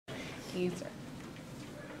Yusraa.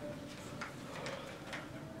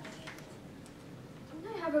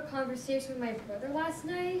 Didn't I have a conversation with my brother last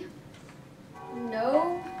night?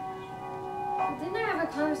 No. Didn't I have a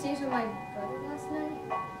conversation with my brother last night?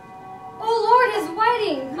 Oh Lord, his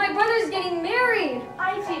wedding! My brother's getting married!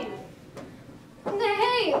 I do.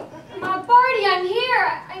 Hey, my party, I'm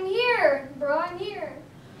here! I'm here, bro, I'm here.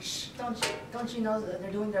 Shh, don't you know that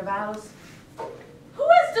they're doing their vows? Who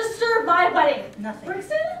has disturbed my wedding? Nothing.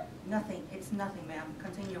 Brixton? Nothing. It's nothing, ma'am.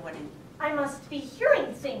 Continue your wedding. I must be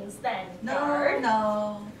hearing things then. No, Guard.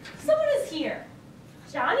 no. Someone is here.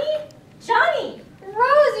 Johnny? Johnny!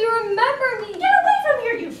 Rose, you remember me! Get away from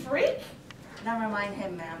here, you freak! Never mind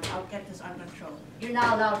him, ma'am. I'll get this under control. You're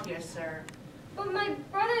not allowed here, sir. But my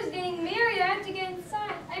brother's getting married, I have to get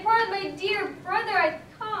inside. I promised my dear brother I'd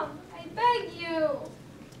come. I beg you.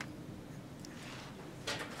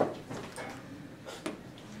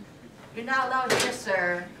 You're not allowed here,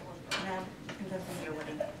 sir. Ma'am, you can continue your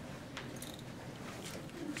wedding.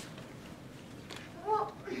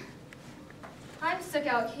 Well, I'm stuck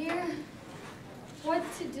out here. What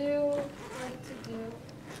to do, what to do.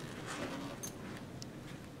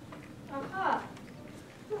 Aha.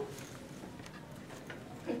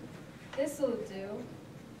 This'll do.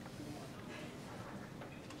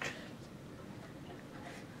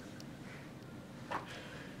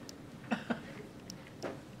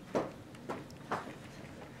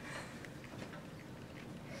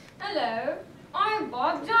 Hello, I'm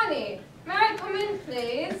Bob Johnny. May I come in,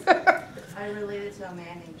 please? I related to a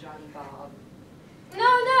man named Johnny Bob. No,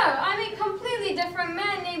 I'm a completely different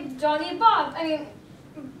man named Johnny Bob. I mean,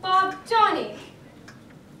 Bob Johnny.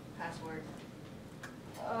 Password.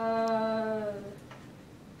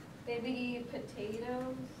 Baby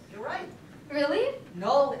potatoes. You're right. Really?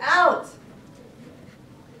 No, out!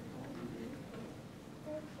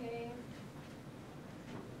 Okay.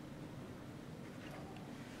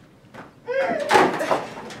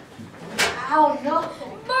 Ow, no!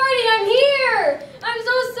 Marty, I'm here! I'm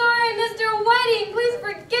so sorry I missed your wedding. Please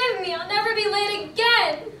forgive me. I'll never be late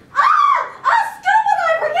again.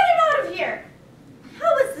 Scumbag! We're getting out of here!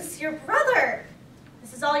 How is this your brother?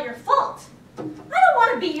 This is all your fault. I don't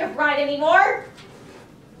want to be your bride anymore.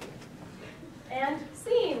 And